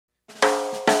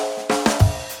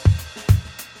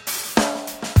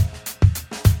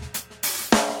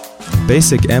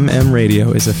Basic MM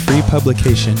Radio is a free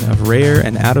publication of rare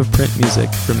and out-of-print music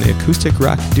from the acoustic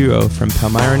rock duo from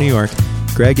Palmyra, New York,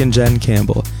 Greg and Jen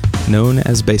Campbell, known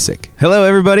as Basic. Hello,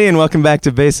 everybody, and welcome back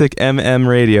to Basic MM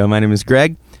Radio. My name is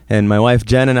Greg, and my wife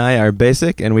Jen and I are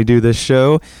Basic, and we do this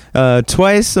show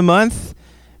twice a month,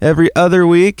 every other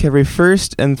week, every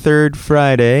first and third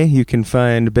Friday. You can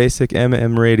find Basic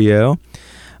MM Radio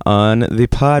on the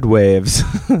pod waves.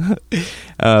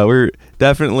 We're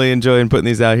definitely enjoying putting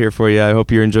these out here for you. I hope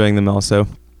you're enjoying them also.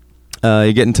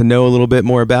 You're getting to know a little bit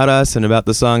more about us and about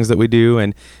the songs that we do,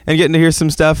 and getting to hear some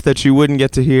stuff that you wouldn't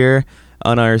get to hear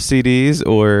on our CDs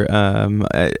or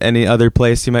any other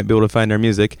place you might be able to find our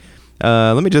music.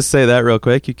 Let me just say that real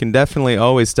quick. You can definitely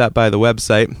always stop by the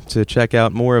website to check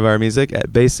out more of our music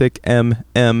at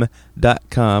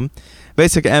basicmm.com.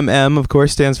 Basic MM, of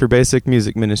course, stands for Basic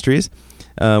Music Ministries,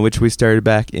 which we started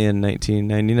back in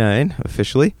 1999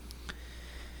 officially.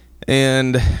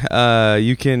 And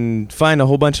you can find a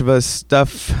whole bunch of us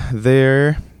stuff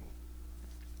there.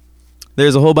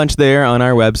 There's a whole bunch there on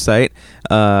our website,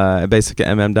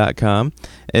 basicmm.com.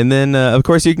 And then, of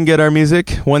course, you can get our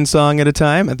music one song at a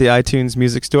time at the iTunes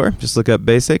Music Store. Just look up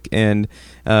Basic, and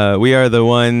we are the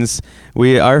ones.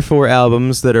 Our 4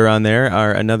 albums that are on there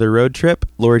are Another Road Trip,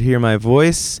 Lord Hear My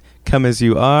Voice, Come As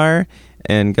You Are,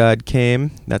 and God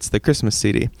Came. That's the Christmas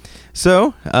CD.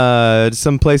 So,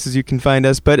 some places you can find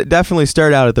us, but definitely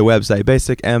start out at the website,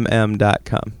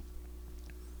 basicmm.com.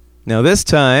 Now,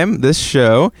 this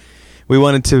show, we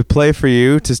wanted to play for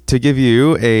you, to give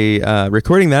you a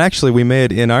recording that actually we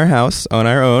made in our house on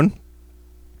our own.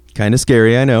 Kind of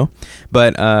scary, I know.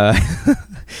 But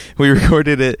we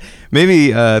recorded it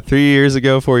maybe 4 years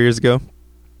ago.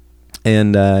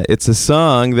 And it's a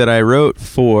song that I wrote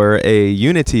for a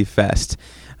Unity Fest.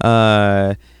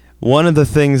 One of the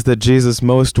things that Jesus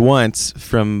most wants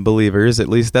from believers, at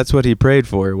least that's what he prayed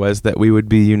for, was that we would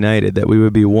be united, that we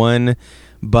would be one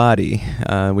body,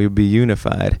 we would be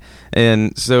unified.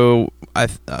 And so a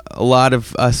lot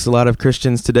of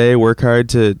Christians today work hard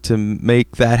to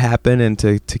make that happen and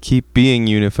to keep being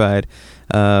unified.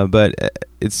 But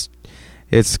it's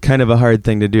kind of a hard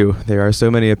thing to do. There are so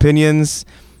many opinions.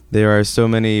 There are so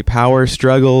many power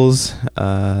struggles.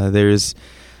 There's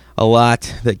a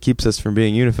lot that keeps us from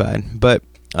being unified. But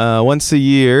once a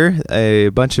year, a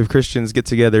bunch of Christians get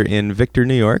together in Victor,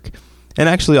 New York, and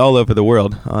actually all over the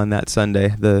world on that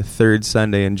Sunday, the third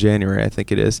Sunday in January, I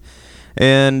think it is.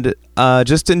 And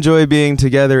just enjoy being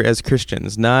together as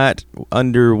Christians, not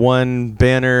under one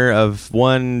banner of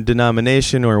one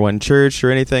denomination or one church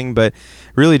or anything, but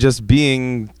really just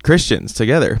being Christians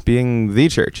together, being the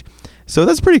church. So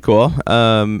that's pretty cool.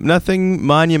 Nothing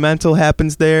monumental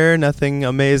happens there, nothing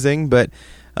amazing, but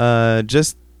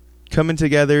just coming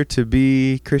together to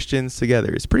be Christians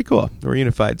together. It's pretty cool. We're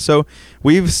unified. So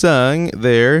we've sung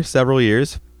there several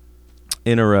years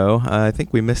in a row. I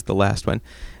think we missed the last one.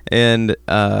 And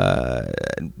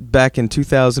back in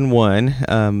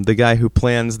 2001, the guy who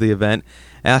plans the event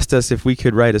asked us if we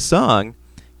could write a song,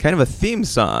 kind of a theme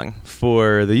song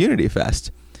for the Unity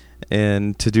Fest,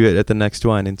 and to do it at the next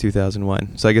one in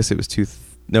 2001. So I guess it was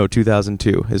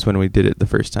 2002 is when we did it the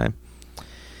first time.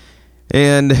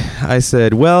 And I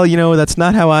said, well, that's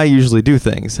not how I usually do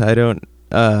things. I don't,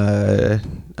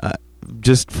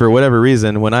 just for whatever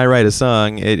reason, when I write a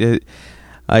song,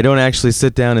 I don't actually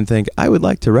sit down and think, I would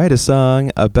like to write a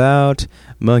song about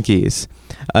monkeys.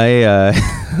 I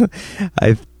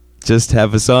just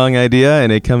have a song idea,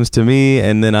 and it comes to me,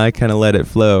 and then I kind of let it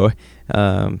flow.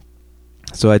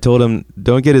 So I told him,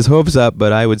 don't get his hopes up,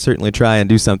 but I would certainly try and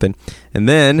do something. And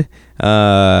then,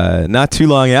 not too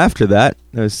long after that,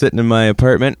 I was sitting in my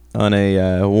apartment on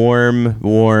a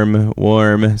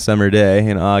warm summer day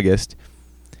in August,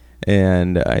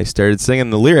 and I started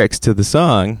singing the lyrics to the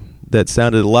song that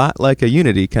sounded a lot like a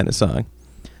Unity kind of song.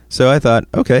 So I thought,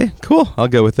 okay, cool, I'll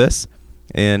go with this.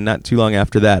 And not too long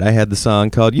after that, I had the song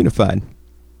called Unified.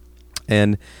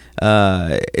 And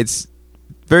it's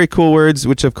very cool words,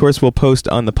 which of course we'll post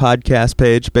on the podcast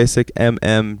page,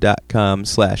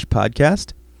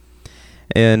 basicmm.com/podcast.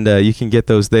 And you can get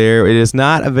those there. It is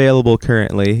not available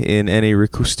currently in any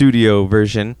studio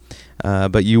version,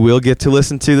 but you will get to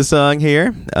listen to the song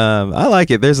here. I like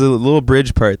it. There's a little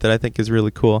bridge part that I think is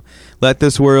really cool. Let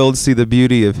this world see the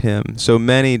beauty of him. So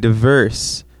many,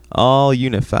 diverse, all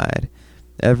unified.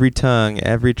 Every tongue,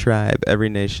 every tribe, every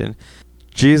nation.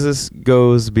 Jesus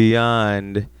goes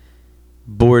beyond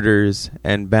borders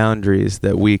and boundaries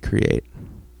that we create.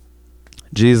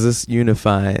 Jesus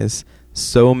unifies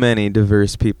so many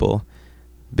diverse people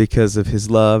because of his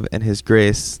love and his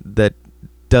grace that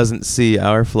doesn't see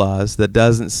our flaws, that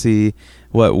doesn't see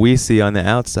what we see on the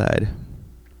outside.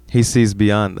 He sees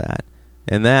beyond that.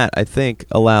 And that, I think,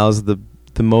 allows the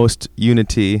most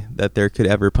unity that there could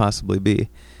ever possibly be.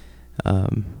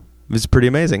 It's pretty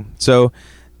amazing. So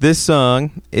this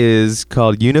song is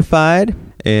called Unified,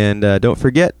 and don't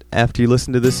forget, after you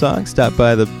listen to this song, stop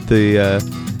by the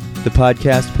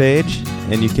podcast page,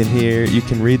 and you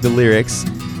can read the lyrics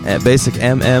at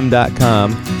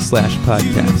basicmm.com/podcast.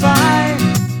 Unified,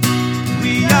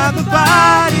 we are the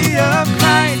body of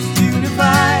Christ,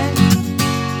 unified,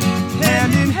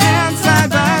 hand in hand, side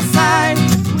by side.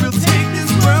 We'll take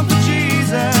this world for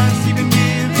Jesus, even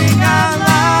giving our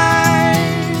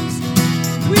lives.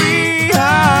 We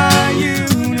are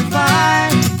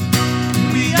unified,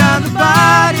 we are the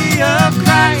body of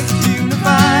Christ,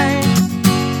 unified,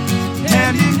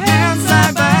 hand in hand,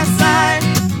 side by side.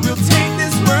 We'll take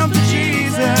this world for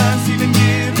Jesus, even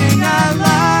giving our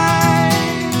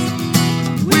lives.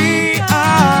 We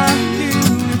are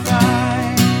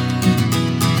unified.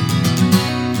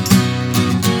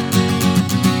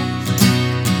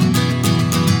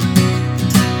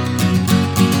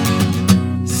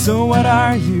 So what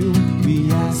are you?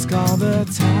 We ask all the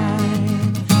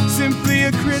time. Simply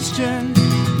a Christian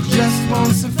just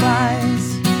won't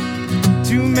suffice.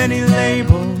 Too many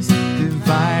labels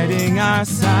dividing our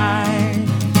side,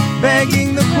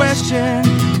 begging the question,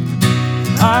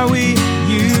 are we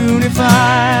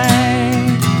unified?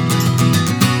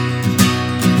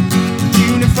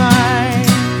 Unified.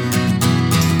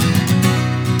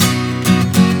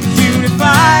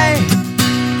 Unified.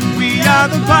 We are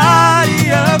the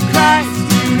body of Christ,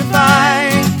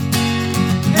 unified,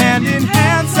 hand in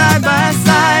hand, side by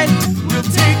side. We'll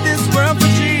take this world for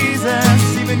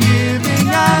Jesus, even giving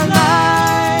our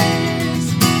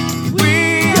lives.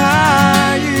 We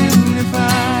are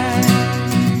unified.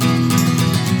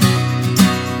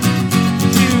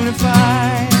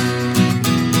 Unified.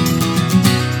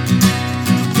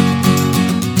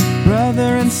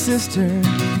 Brother and sister,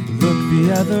 look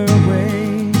the other way.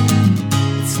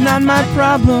 It's not my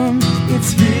problem,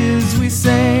 it's his, we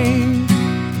say.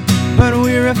 But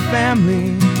we're a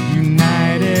family,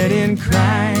 united in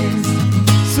Christ.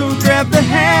 So grab the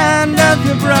hand of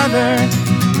your brother,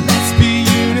 let's be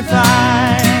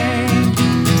unified.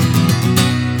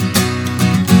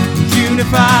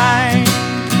 Unified.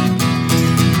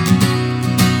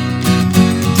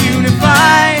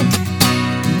 Unified.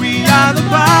 We are the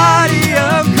body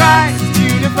of Christ,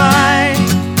 unified,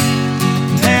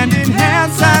 hand in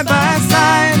hand, side by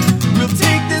side. We'll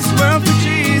take this world for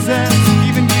Jesus,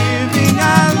 even giving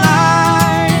our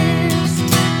lives.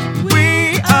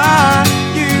 We are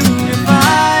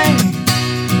unified.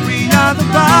 We are the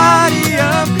body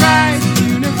of Christ,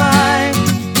 unified,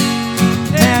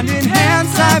 hand in hand,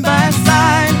 side by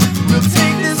side. We'll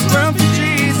take this world for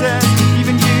Jesus,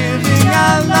 even giving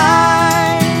our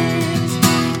lives.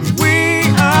 We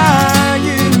are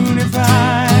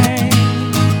unified.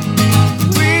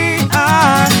 We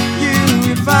are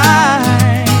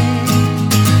unified.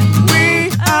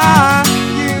 We are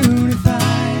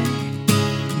unified.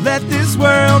 Let this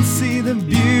world see the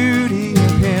beauty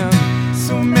of Him.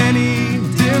 So many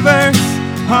diverse,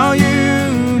 all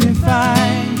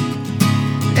unified.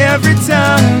 Every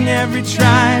tongue, every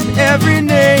tribe, every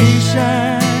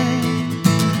nation.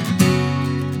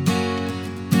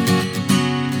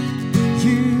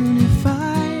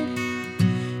 Unified.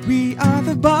 We are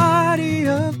the body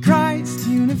of Christ,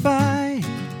 unified,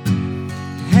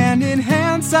 hand in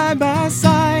hand, side by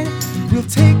side. We'll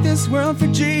take this world for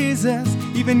Jesus,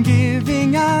 even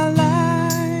giving our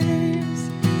lives.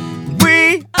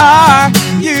 We are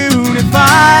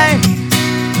unified.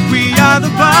 We are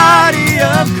the body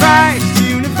of Christ,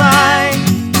 unified,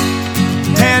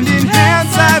 hand in hand,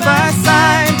 side by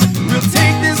side. We'll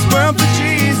take this world for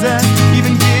Jesus,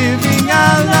 even giving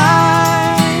our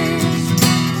lives.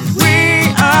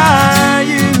 We are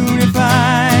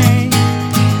unified.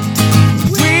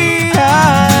 We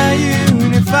are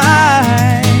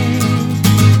unified.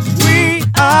 We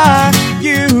are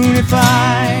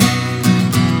unified.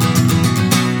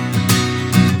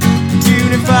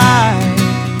 Unified.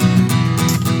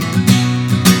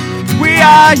 We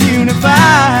are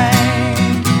unified.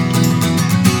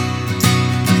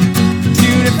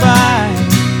 Unified.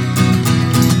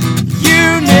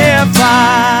 Unified.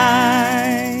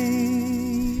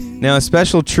 Now, a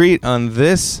special treat on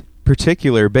this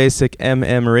particular Basic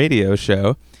MM radio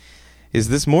show is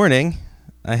this morning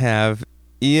I have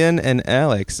Ian and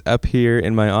Alex up here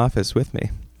in my office with me.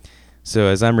 So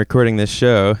as I'm recording this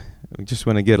show, I just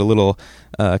want to get a little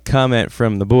comment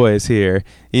from the boys here.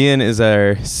 Ian is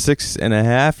our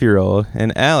 6.5-year-old,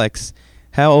 and Alex,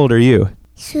 how old are you?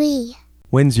 3.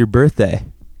 When's your birthday?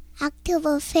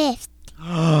 October 5th.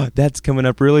 That's coming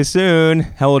up really soon.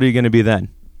 How old are you going to be then?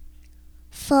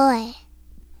 4.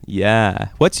 Yeah.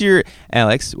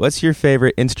 Alex, what's your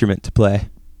favorite instrument to play?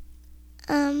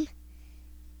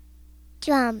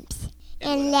 Drums.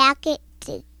 And electric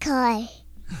guitar.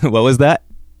 What was that?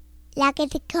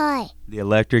 Electric guitar. The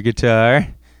electric guitar.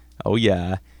 Oh,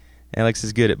 yeah. Alex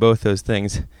is good at both those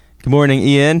things. Good morning,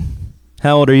 Ian.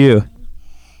 How old are you?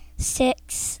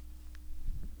 6.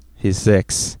 He's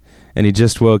 6, and he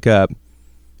just woke up.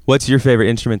 What's your favorite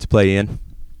instrument to play, Ian?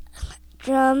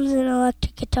 Drums and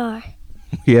electric guitar.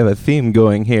 We have a theme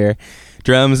going here.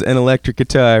 Drums and electric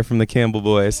guitar from the Campbell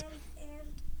Boys.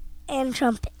 And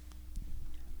trumpet.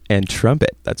 And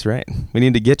trumpet, that's right. We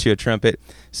need to get you a trumpet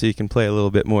so you can play a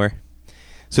little bit more.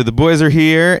 So the boys are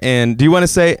here, and do you want to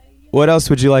say, what else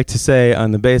would you like to say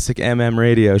on the Basic MM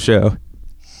radio show?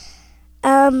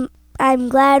 I'm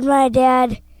glad my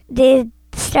dad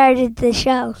started the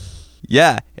show.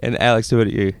 Yeah, and Alex, what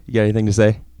do you got anything to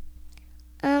say?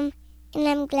 And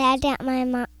I'm glad that my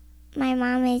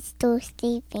mom is still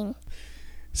sleeping.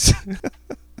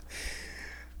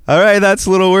 All right, that's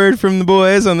a little word from the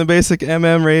boys on the Basic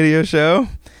MM radio show.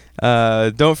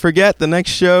 Don't forget, the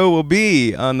next show will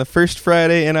be on the first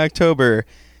Friday in October.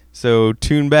 So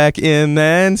tune back in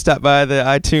then. Stop by the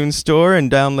iTunes store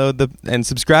and download and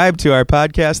subscribe to our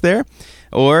podcast there.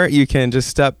 Or you can just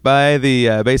stop by the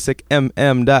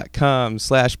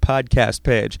basicmm.com/podcast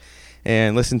page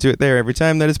and listen to it there every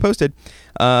time that it's posted.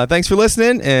 Thanks for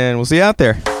listening, and we'll see you out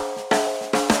there.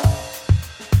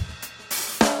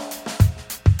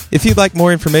 If you'd like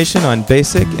more information on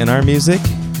Basic and our music,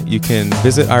 you can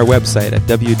visit our website at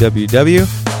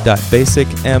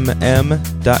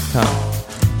www.basicmm.com.